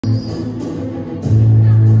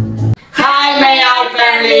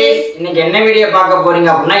இன்னைக்கு என்ன வீடியோ பார்க்க போறீங்க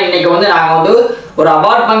அப்படின்னா இன்னைக்கு வந்து நாங்க வந்து ஒரு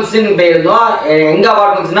அவார்ட் ஃபங்க்ஷன் போயிருந்தோம். எங்க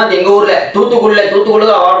அவார்ட் ஃபங்க்ஷன்னா எங்க ஊர்ல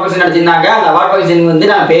தூத்துக்குடில அவார்ட் ஃபங்க்ஷன் நடத்திருந்தாங்க. அந்த அவார்ட் ஃபங்க்ஷன் வந்து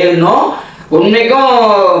நாங்க போயிருந்தோம். உண்மைக்கும்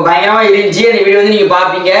பயங்கரமா இருந்துச்சு. அந்த வீடியோ வந்து நீங்க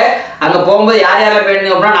பாப்பீங்க. அங்க போகும்போது யார் யாரெல்லாம்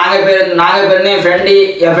போயிருந்தோம் அப்படின்னா நாங்க போயிருந்தோம் என் ஃப்ரெண்டு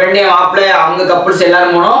என் மாப்பிள்ளை அவங்க கப்புள்ஸ்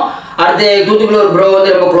எல்லாரும் போனோம். அடுத்து தூத்துக்குடியில் ஒரு ப்ரோ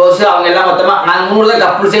வந்து ரொம்ப க்ளோஸ். அவங்க எல்லாம் மொத்தமா நாங்க 3 தான்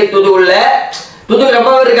கப்புள்ஸே தூத்துக்குடி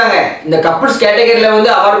ரொம்ப பேர் இருக்காங்க. இந்த கப்புள்ஸ் கேட்டகரியில வந்து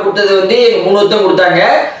அவார்டு கொடுத்தது வந்து 3 வருஷம் கொடுத்தாங்க.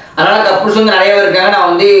 அதனால கப்புள்ஸ் வந்து நிறைய பேர் இருக்காங்க. நான்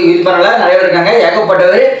வந்து இது பண்ணல, நிறைய பேர் இருக்காங்க,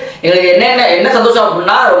 ஏகப்பட்டவர். எங்களுக்கு என்ன சந்தோஷம்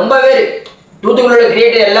அப்படின்னா ரொம்ப பேர் தூத்துக்குடியோட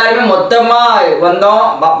கிரியேட்டர் எல்லாருமே மொத்தமா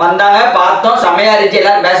வந்தாங்க, பார்த்தோம், செமையா இருந்துச்சு.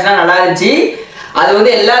 எல்லாரும் பேசினா நல்லா இருந்துச்சு. அது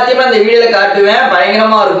வந்து எல்லாத்தையுமே அந்த வீடியோல காட்டுவேன்,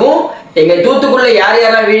 பயங்கரமா இருக்கும். எங்க தூத்துக்குடியில்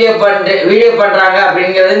யாரெல்லாம் வீடியோ பண்றாங்க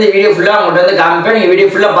அப்படிங்கிறது இந்த வீடியோ ஃபுல்லா அவங்கள்ட்ட வந்து காமிப்பேன். நீங்க வீடியோ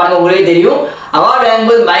ஃபுல்லா பாருங்க, உங்களுக்கே தெரியும். அவார்டு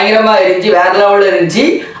வாங்கும்போது பயங்கரமா இருந்துச்சு, வேற லெவலில் இருந்துச்சு.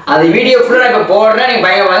 அந்த வீடியோ ஃபுல்லா நான் இப்போ போடுறேன், நீங்க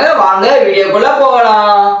பயங்கரமாக வாங்க வீடியோக்குள்ள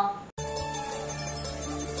போகலாம்.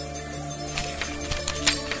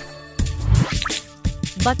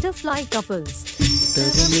 Butterfly couples.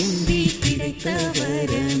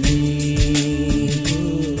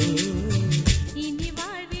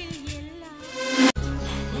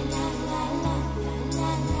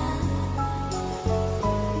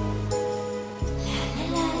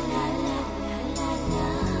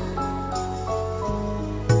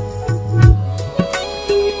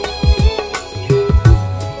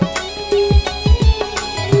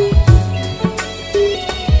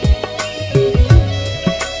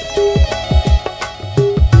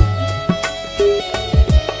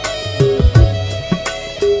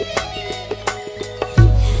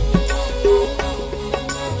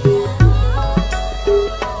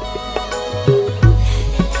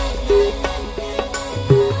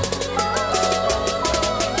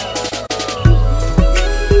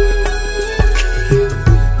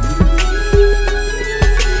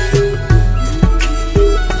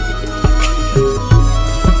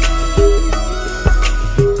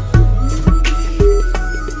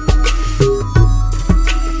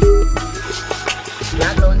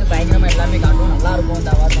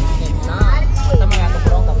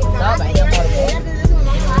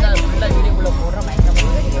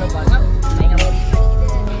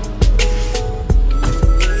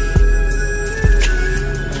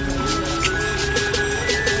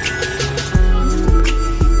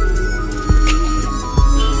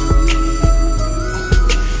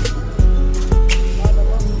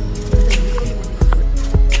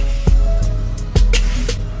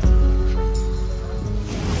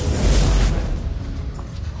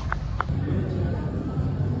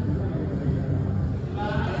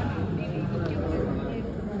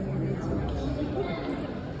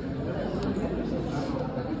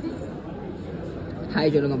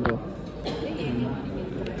 ஹாய் சொல்லுங்க ப்ரோ.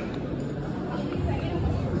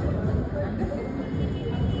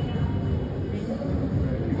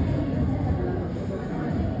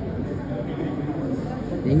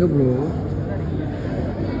 எங்க ப்ரோ?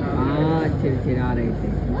 சரி ரைட்டு.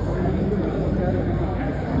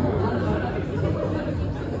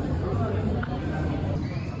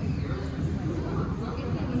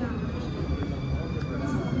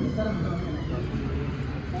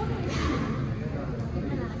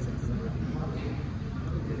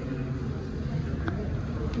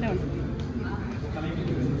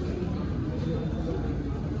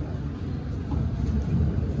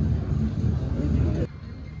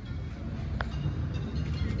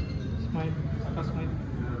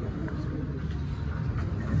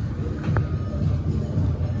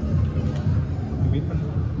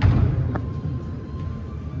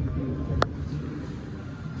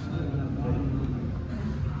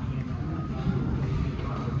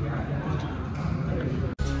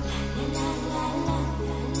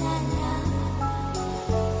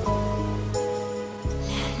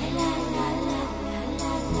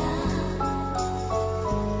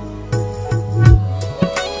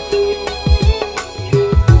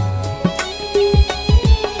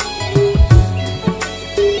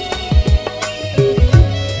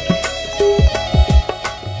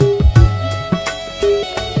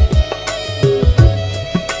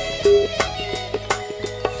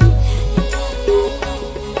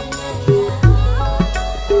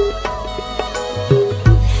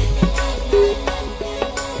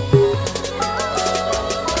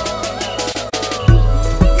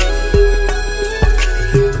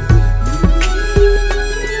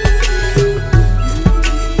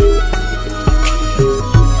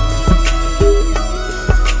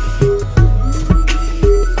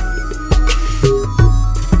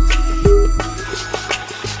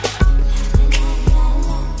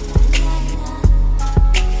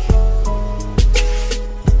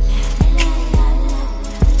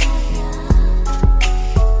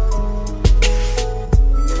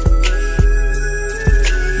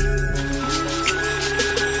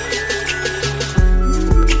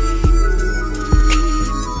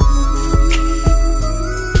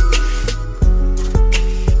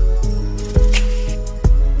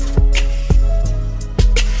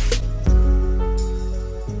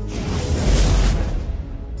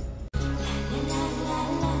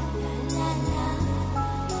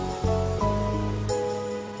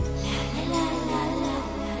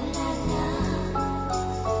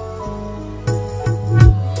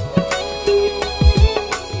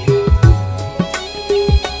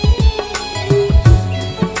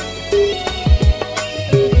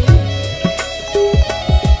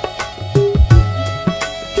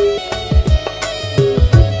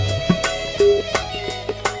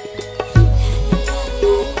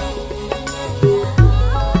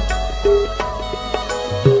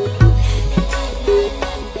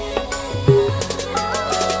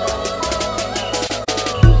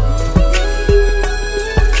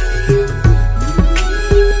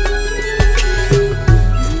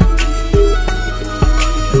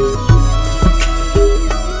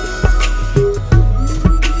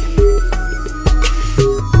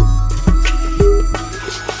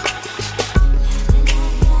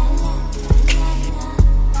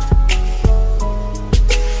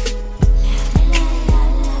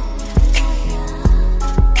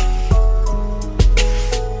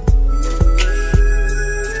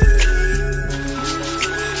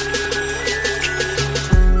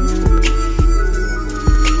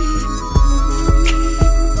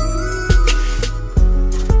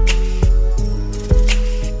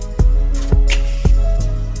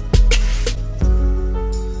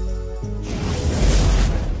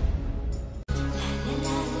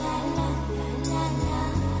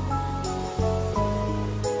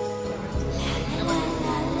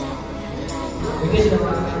 ஊர்ல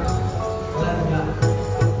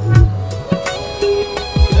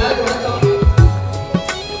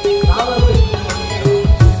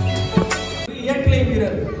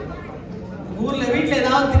வீட்டுல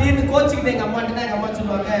ஏதாவது திடீர்னு கோச்சுக்கிட்டு எங்க அம்மாட்ட எங்க அம்மா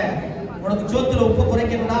சொல்லுவாங்க, உனக்கு சோத்துல உப்பு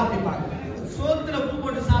குறைக்கணும்னா அப்படிப்பாங்க. சோத்துல உப்பு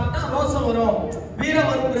போட்டு சாப்பிட்டா ரோசம் வரும், வீரம்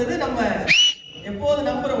வருங்கிறது நம்ம எப்போது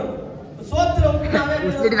நம்புறோம். சோத்துல உப்புனாவே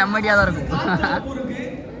நம்மடியாதான் இருக்கும். உப்பு இருக்கு,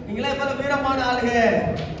 நீங்களே இப்ப வீரமான ஆளுங்க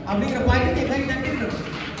அப்படிங்கிற பாயிண்ட் கை தட்டிட்டு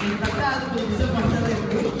அது ஒரு விஷயம் பண்ணதான்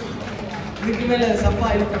இருக்கு. இதுக்கு மேல சப்பா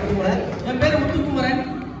இழுக்க. என் பேரு முத்துக்குமரன்.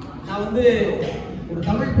 நான் வந்து ஒரு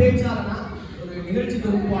தமிழ் பேச்சாளனா, ஒரு நிகழ்ச்சி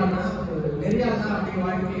தொகுப்பாளனா, ஒரு நெறியாளனா அப்படிங்கிற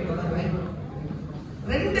வாழ்க்கையை தொடர்றேன்.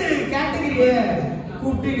 2 கேட்டகரிய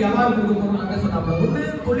கூப்பிட்டு அவார்டு கொடுக்கணும்னு சொன்னாங்க. ஒண்ணு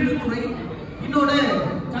தொழில்துறை, இன்னொன்னு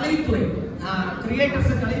கலைத்துறை.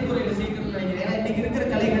 கிரியேட்டர்ஸ் கலைத்துறையில சேர்க்கணும்னு நினைக்கிறேன். இன்னைக்கு இருக்கிற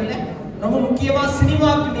கலைகள்ல ரொம்ப முக்கியமா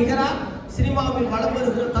சினிமாவுக்கு நிகரா சினிமாவில் வளம்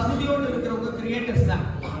வருகிற தகுதியோடு இருக்கிறவங்க கிரியேட்டர்ஸ் தான்.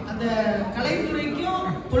 அந்த கலைத்துறைக்கும்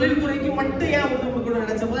தொழில்துறைக்கும் மட்டும் ஏன் வந்து கூட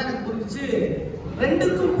நினைச்ச போது எனக்கு புரிஞ்சிச்சு,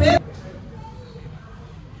 2க்கும் பேர்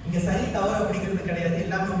இங்க சரி தவறு அப்படிங்கிறது கிடையாது.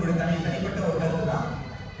 எல்லாமே உங்களுடைய தனிப்பட்ட ஒரு கருத்து தான்.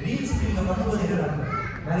 ரீல்ஸ் நீங்க பண்ணும்போது என்ன நடக்கும்,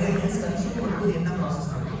 நிறைய ரீல்ஸ் கன்சியூம் பண்ணும்போது என்ன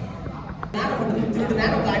ப்ராசஸ் நடக்கும்,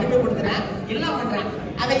 அடிமைப்படுத்துறேன், எல்லாம் பண்றேன்.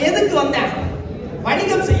 அவன் எதுக்கு வந்தேன்?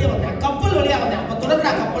 வணிகம் செய்ய வந்தேன், கப்பல் வழியா வந்தேன். அப்ப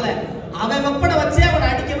தொடர்றா கப்பலை அவன் வெப்பனை வச்சே அவனை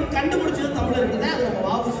அடிக்கணும் கண்டுபிடிச்சது தமிழர்கள் தான். அது நம்ம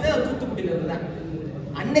வாபஸ்ல தூத்துக்குடியில இருந்தான்.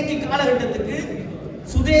 அன்னைக்கு காலகட்டத்துக்கு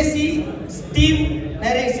சுதேசி ஸ்டீம்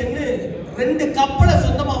நரேஷன் 2 கப்பலை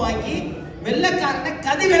சொந்தமா வாங்கி வெள்ளக்காரனை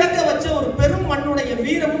கதி விளக்க வச்ச ஒரு பெரும் மண்ணுடைய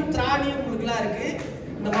வீரமும் திராணியும் உங்களுக்குலாம் இருக்கு.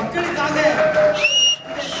 இந்த மக்களுக்காக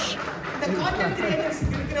இந்த கான்டென்ட்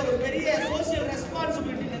கிரியேட்டர்ஸ்க்கு இருக்கிற ஒரு பெரிய சோசியல்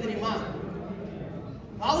ரெஸ்பான்சிபிலிட்டி என்ன தெரியுமா?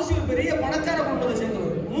 வாவுசி ஒரு பெரிய பணக்கார குடும்பத்தை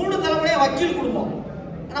சேர்ந்தவர், 3 தலைமுறையா வக்கீல் குடும்பம்.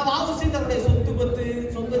 ஆனா வாவுசி தன்னுடைய சொத்து பத்து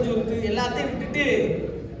சொந்த சொத்து எல்லாத்தையும் விட்டுட்டு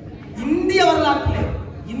இந்திய வரலாற்றுல,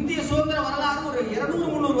 இந்திய சுதந்திர வரலாறு ஒரு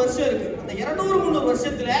 200-300 வருஷம் இருக்கு. அந்த 200-300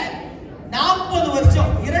 வருஷத்துல 40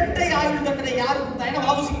 வருஷம் இரட்டை ஆயுள் தண்டனை யாரு கொடுத்தாங்க?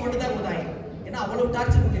 வாவுசிக்கு மட்டும் தான் கொடுத்தாங்க. ஏன்னா அவ்வளவு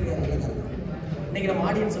டார்ச்சர் பண்ணிருக்காரு. இன்னைக்கு நம்ம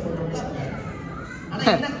ஆடியன்ஸ் பண்றோம்ல, ஆனா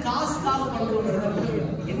என்ன காசுக்காக பண்றோம்ங்கிறத,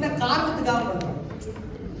 என்ன காரணத்துக்காக பண்றோம்?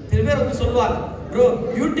 சில பேர் வந்து சொல்லுவாங்க, ப்ரோ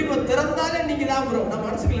யூடியூபை திறந்தாலே நீங்க தான் ப்ரோ. நான்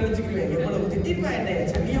மனசுக்குள்ள நினைச்சுக்கிறேன், எவ்வளவு திட்டிப்பா என்ன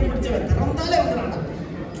சனியை முடிச்சவன் திறந்தாலே வந்துடாண்டா,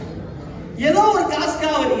 ஏதோ ஒரு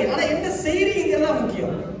காசுக்காக வரீங்க. ஆனா என்ன செய்றீங்கிறதா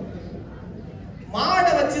முக்கியம்.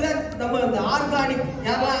 மாடை வச்சுதான் நம்ம இந்த ஆர்கானிக்,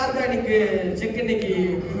 யாரெல்லாம் ஆர்கானிக் செக் இன்னைக்கு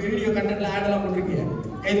வீடியோ கண்டென்ட்ல ஆட் எல்லாம் போட்டிருக்கீங்க,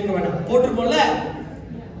 கைதுக்க வேண்டாம் போட்டிருப்போம்ல.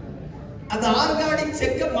 அந்த ஆர்கானிக்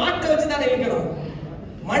செக்க மாட்டை வச்சுதான் இழுக்கணும்,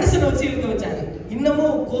 மனுஷனை வச்சு இழுக்க வச்சாங்க.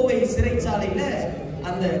 இன்னமும் கோவை சிறைச்சாலையில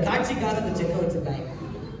அந்த காட்சிக்காக அந்த செக்க வச்சிருக்காங்க.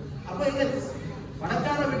 அப்ப இந்த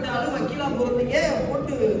பணக்கார விட்டாலும் வக்கீலா போறீங்க,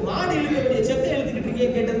 போட்டு மாடு இழுக்கக்கூடிய செக்க இழுத்துக்கிட்டு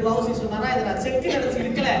இருக்கீங்க. கேட்டது வாவுசி சொன்னாரா, இதை நான் செக்கு நினைச்சு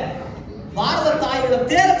இழுக்கல, பாரத தாயோட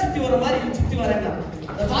தேரை சுத்தி வர மாதிரி சுத்தி வரேன்.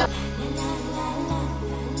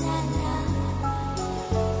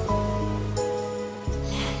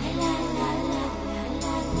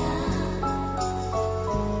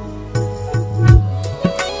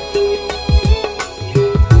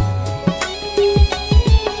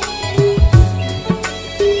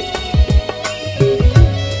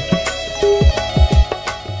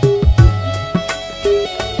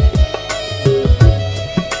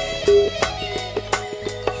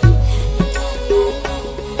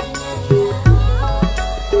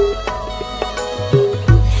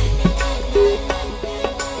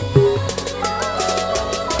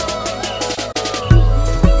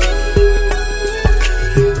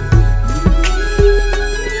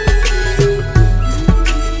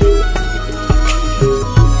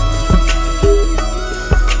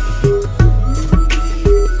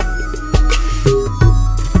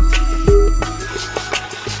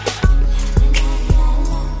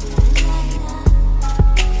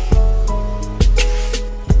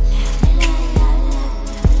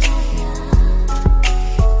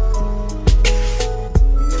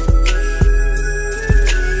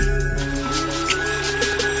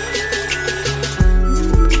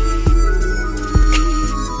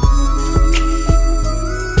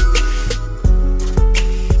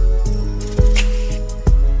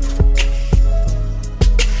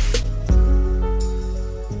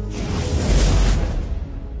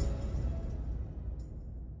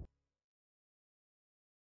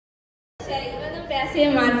 பேசவே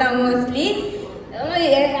மாட்டான். மோஸ்ட்லி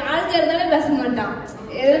ஆளுக்கு இருந்தாலும் பேச மாட்டான்,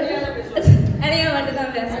 அணியா மட்டும்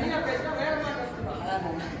தான் பேசுவான்.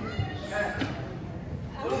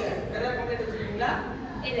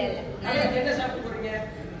 இல்ல இல்ல என்ன சாப்பிட்டு போறீங்க?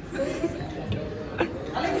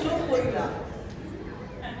 தலைக்கு சோப்பு போறீங்களா?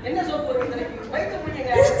 என்ன சோப்பு போறீங்க? தலைக்கு வயிற்று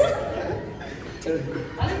முடியுங்க,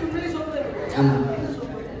 தலைக்கு முன்னாடி சோப்பு ஆமா.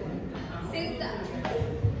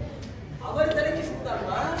 அவர் தலைக்கு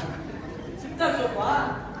சித்தார்மா சித்தார் சோப்பா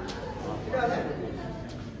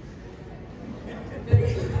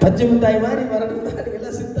பச்சை மிட்டாய் மாதிரி வரணும்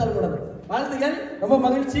எல்லாம் சித்தார் கூட வாழ்த்துக்கள். ரொம்ப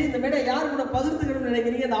மகிழ்ச்சி. இந்த மேடை யாரு கூட பகிர்ந்துக்கணும்னு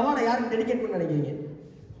நினைக்கிறீங்க? இந்த அவார்டை யாருக்கு டெடிகேட் பண்ண நினைக்கிறீங்க?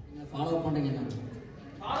 ஃபாலோ பண்றீங்க நான்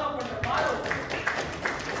ஃபாலோ பண்ற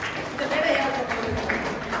இந்த மேடை யாருக்கு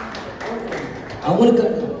அவங்களுக்கு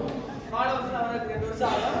ஃபாலோவர்ஸ் அவருக்கு 2 வருஷம்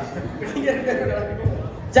ஆகும். நீங்க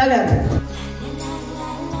ஜாலியா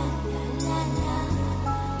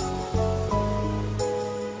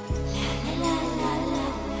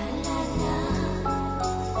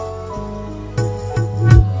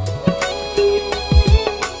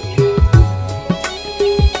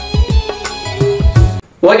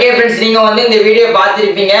ஓகே ஃப்ரெண்ட்ஸ், நீங்க வந்து இந்த வீடியோ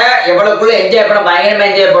பார்த்துருப்பீங்க. எவ்வளவுக்குள்ள என்ஜாய் பண்ண பயங்கரமா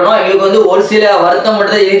என்ஜாய் பண்ணோம். எங்களுக்கு வந்து ஒரு சில வருத்தம்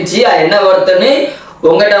மட்டும் தான் இருந்துச்சு. அது என்ன வருத்தம்னு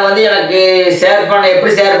உங்கள்கிட்ட வந்து எனக்கு ஷேர் பண்ண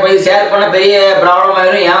எப்படி ஷேர் பண்ண பெரிய ப்ராப்ளம்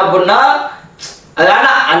ஆயிரும். ஏன் அப்படின்னா அதனால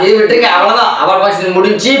அந்த இது விட்டுருங்க. அவ்வளோதான். அவார்ட் ஃபங்க்ஷன்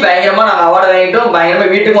முடிஞ்சு பயங்கரமா நாங்கள் அவார்டு வாங்கிட்டோம். பயங்கரமா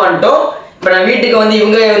வீட்டுக்கு வந்துட்டோம். இப்போ நான் வீட்டுக்கு வந்து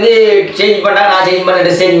இவங்க வந்து சேஞ்ச் பண்ணாங்க, நான் சேஞ்ச் பண்ண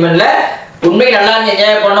ட்ரெஸ் சேஞ்ச் பண்ணல. உண்மைக்கு நல்லா இருந்து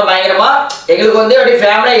என்ஜாய் பண்ணோம் பயங்கரமா. எங்களுக்கு வந்து அப்படியே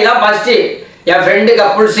ஃபேமிலியாக இதான் ஃபர்ஸ்ட். என் ஃப்ரெண்டு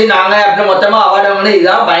கப்புள்ஸ் நாங்கள் அப்படின்னு மொத்தமாக அவார்டு வாங்கினது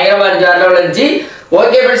இதுதான் பயங்கரமா இருந்துச்சு. வேற இருந்துச்சு.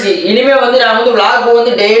 ஓகே ஃப்ரெண்ட்ஸ், இனிமேல் வந்து நாங்கள் வந்து vlog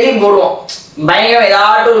வந்து டெய்லியும் போடுவோம். பயங்கரம்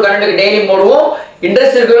ஏதாட்டும் ஒரு கண்டென்ட் டெய்லியும் போடுவோம்.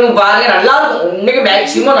 இன்ட்ரெஸ்ட் இருக்கிறவங்க பாருங்க, நல்லா இருக்கும். உண்மைக்கு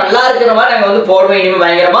மேக்ஸிமம் நல்லா இருக்கிற மாதிரி நாங்கள் வந்து போடுவோம் இனிமேல்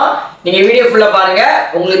பயங்கரமா. நீங்க வீடியோ ஃபுல்லா பாருங்க.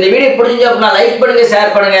 உங்களுக்கு இந்த வீடியோ பிடிச்சிருந்தா அப்படின்னா லைக் பண்ணுங்க,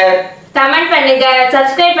 ஷேர் பண்ணுங்க, கமெண்ட் பண்ணுங்க,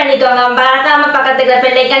 சப்ஸ்கிரைப் பண்ணிக்கோங்க, மறக்காம பக்கத்துல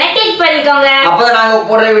பெல் ஐகானை கிளிக் பண்ணிக்கோங்க. அப்பதான் நாங்க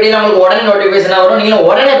போடுற வீடியோ உங்களுக்கு உடனே நோட்டிபிகேஷன் வரும். நீங்க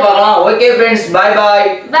உடனே பார்க்கலாம். Okay friends, bye bye.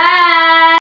 By.